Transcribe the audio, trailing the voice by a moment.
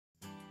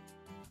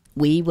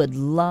We would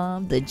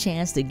love the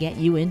chance to get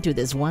you into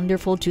this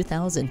wonderful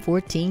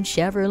 2014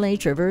 Chevrolet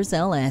Traverse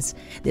LS.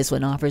 This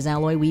one offers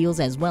alloy wheels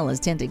as well as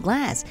tinted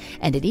glass,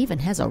 and it even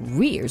has a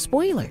rear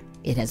spoiler.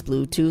 It has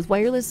Bluetooth,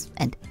 wireless,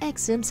 and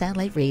XM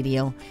satellite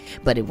radio,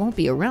 but it won't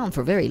be around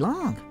for very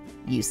long.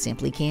 You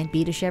simply can't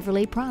beat a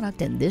Chevrolet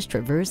product, and this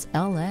Traverse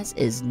LS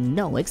is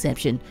no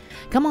exception.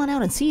 Come on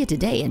out and see it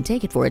today and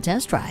take it for a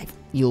test drive.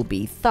 You'll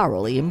be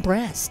thoroughly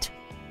impressed.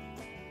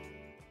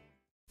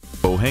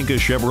 Pohanka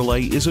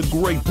Chevrolet is a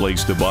great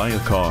place to buy a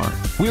car.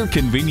 We're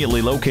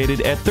conveniently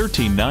located at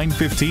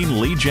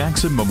 13915 Lee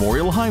Jackson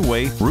Memorial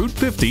Highway, Route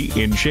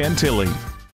 50 in Chantilly.